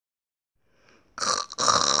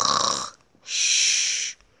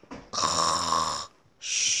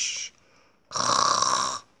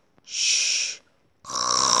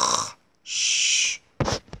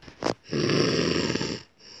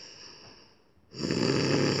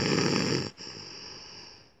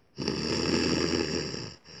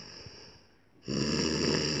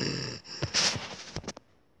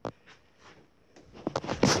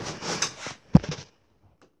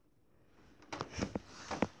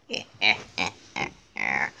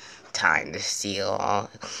trying to steal all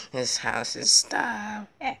his house's stuff.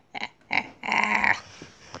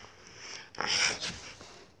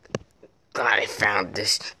 Glad I found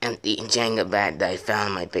this empty Jenga bag that I found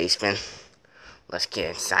in my basement. Let's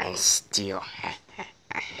get inside and steal.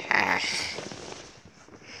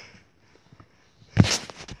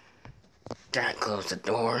 Gotta close the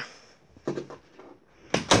door.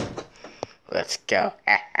 Let's go.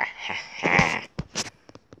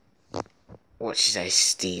 What should I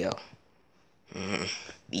steal?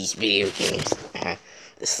 These video games.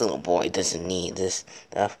 This little boy doesn't need this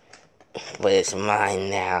stuff, but it's mine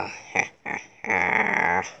now.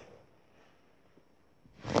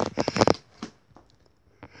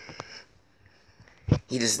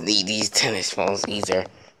 He doesn't need these tennis balls either,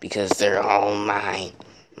 because they're all mine.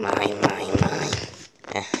 Mine.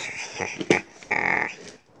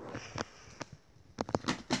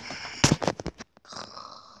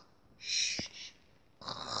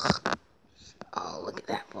 Oh, look at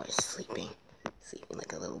that boy sleeping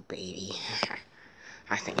like a little baby.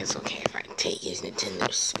 I think it's okay if I take his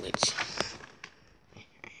Nintendo Switch.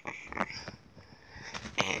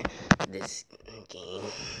 And this game,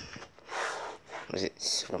 was it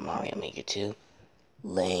Super Mario Maker 2?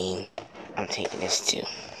 Lame. I'm taking this too.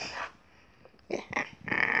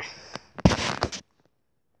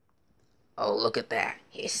 Oh, look at that.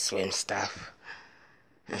 His swim stuff.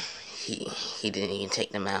 He didn't even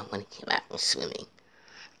take them out when he came out from swimming.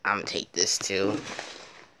 I'm gonna take this too.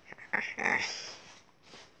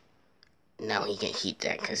 No, he can keep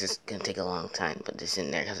that because it's gonna take a long time to put this in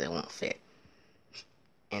there because it won't fit.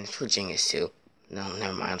 And for Jengas too. No,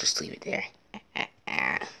 never mind. I'll just leave it there.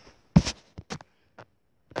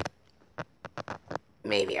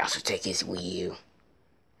 Maybe I should take his Wii U.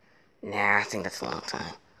 Nah, I think that's a long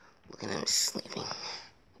time. Look at him sleeping.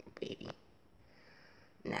 Baby.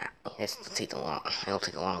 Nah, it'll take a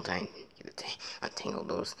long time to untangle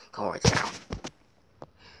those cords out.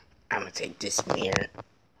 I'm gonna take this mirror.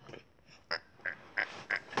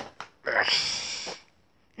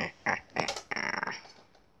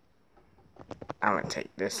 I'm gonna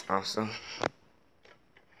take this also.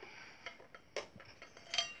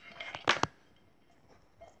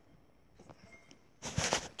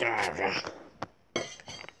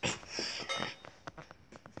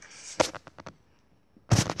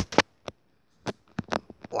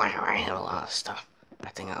 Wow, I have a lot of stuff. I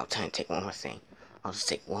think I'll try and take one more thing. I'll just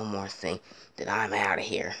take one more thing, then I'm out of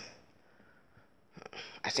here.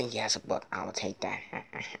 I think he has a book. I will take that.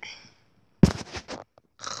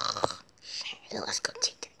 Let's go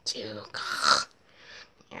take that too.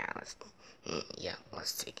 Yeah,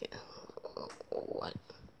 let's take it. What?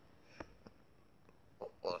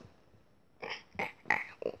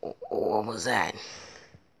 What was that?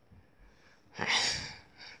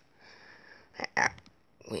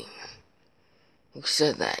 Wait, who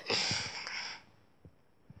said that?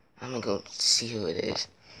 I'm gonna go see who it is.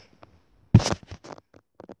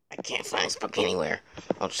 I can't find this book anywhere.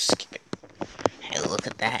 I'll just skip it. Hey, look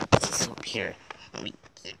at that. It's up here. Let me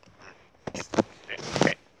get it.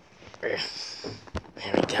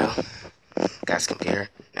 There we go. Got his computer.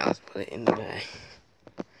 Now let's put it in the bag.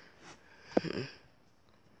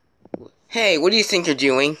 Hey, what do you think you're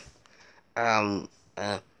doing? Why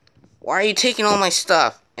are you taking all my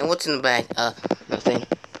stuff? And what's in the bag? Nothing.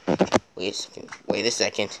 Wait a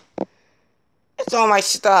second. It's all my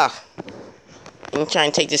stuff. You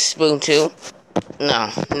trying to take this spoon too?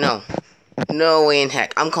 No way in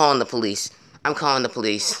heck. I'm calling the police. Oh,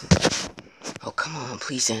 come on.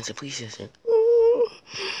 Please answer.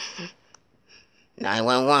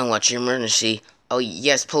 911, what's your emergency? Oh,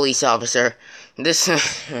 yes, police officer.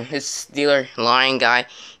 This dealer, lying guy,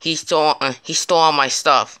 he stole all my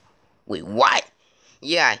stuff. Wait, what?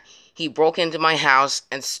 Yeah, he broke into my house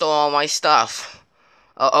and stole all my stuff.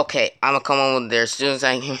 Oh, okay, I'm gonna come over there as soon as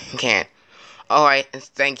I can. Alright,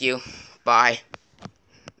 thank you. Bye.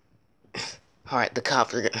 Alright, the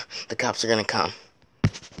cops are gonna come.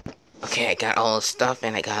 Okay, I got all his stuff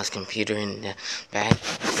and I got his computer in the bag.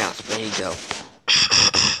 Now it's ready to go.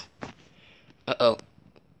 Uh-oh.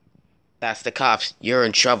 That's the cops. You're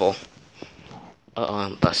in trouble. Uh-oh,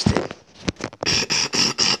 I'm busted.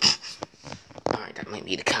 Alright, that might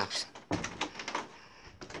be the cops.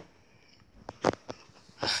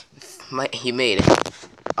 You made it.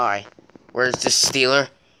 Alright. Where's the stealer?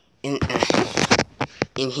 In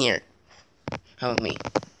here. Help me.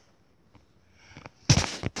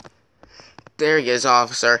 There he is,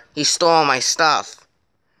 officer. He stole my stuff.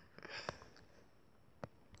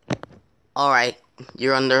 Alright,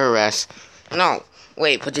 you're under arrest. No,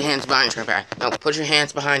 wait, put your hands behind your back. No, put your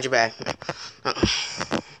hands behind your back.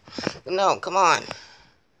 No, come on.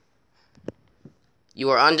 You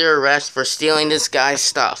are under arrest for stealing this guy's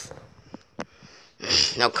stuff.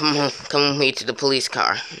 Now come with me to the police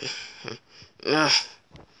car. No,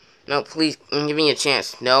 no, please, give me a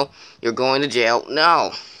chance. No, you're going to jail.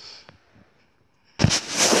 No.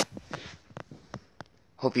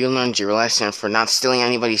 Hope you learned your lesson for not stealing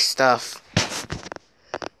anybody's stuff.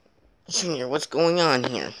 Junior, what's going on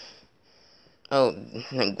here? Oh,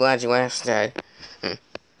 I'm glad you asked that.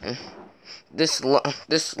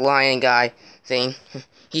 This lion guy thing,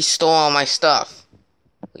 he stole all my stuff.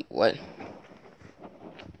 Wait, what?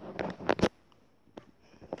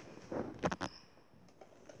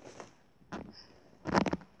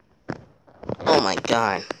 Oh my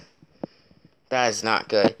god. That is not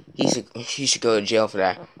good. He should go to jail for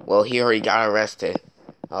that. Well, he already got arrested.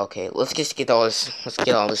 Okay, let's get all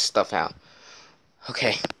this stuff out.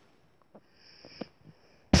 Okay.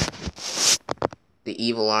 The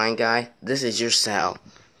evil lion guy, this is your cell.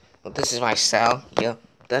 Well, this is my cell. Yep,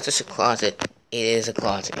 that's just a closet. It is a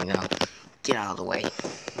closet, you know. Get out of the way.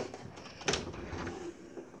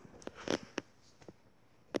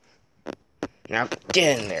 Now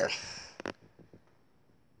get in there.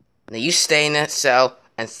 Now you stay in that cell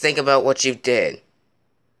and think about what you did.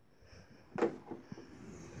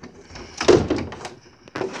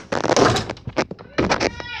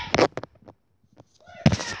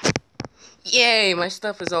 Yay, my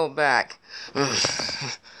stuff is all back.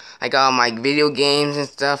 I got all my video games and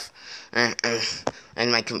stuff, and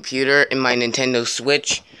my computer and my Nintendo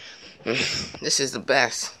Switch. This is the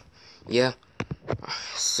best. Yeah.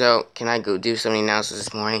 So, can I go do something else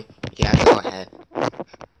this morning? Yeah, go ahead.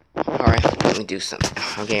 Alright, let me do something.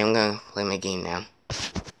 Okay, I'm gonna play my game now.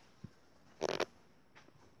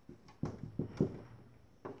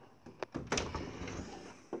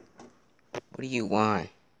 What do you want?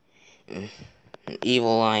 An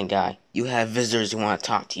evil lion guy. You have visitors who want to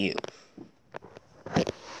talk to you.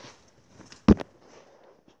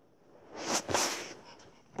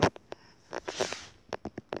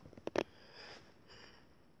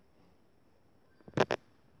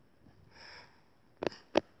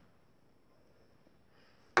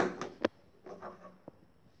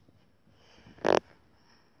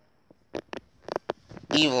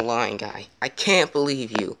 Evil lion guy. I can't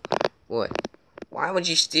believe you. What? Why would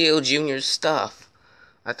you steal Junior's stuff?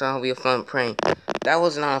 I thought it would be a fun prank. That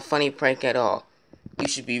was not a funny prank at all. You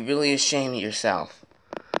should be really ashamed of yourself.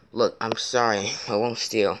 Look, I'm sorry. I won't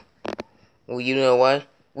steal. Well, you know what?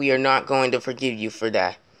 We are not going to forgive you for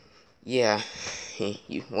that. Yeah.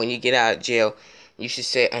 When you get out of jail, you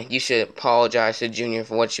should apologize to Junior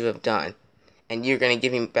for what you have done. And you're gonna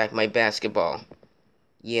give him back my basketball.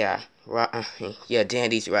 Yeah. Right. Yeah,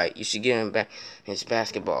 Dandy's right. You should give him back his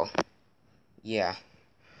basketball. Yeah.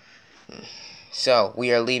 So,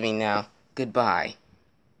 we are leaving now. Goodbye.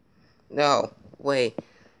 No, wait.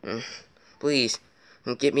 Please,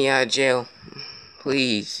 get me out of jail.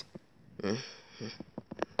 Please.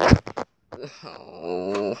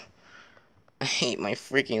 Oh, I hate my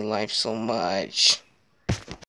freaking life so much.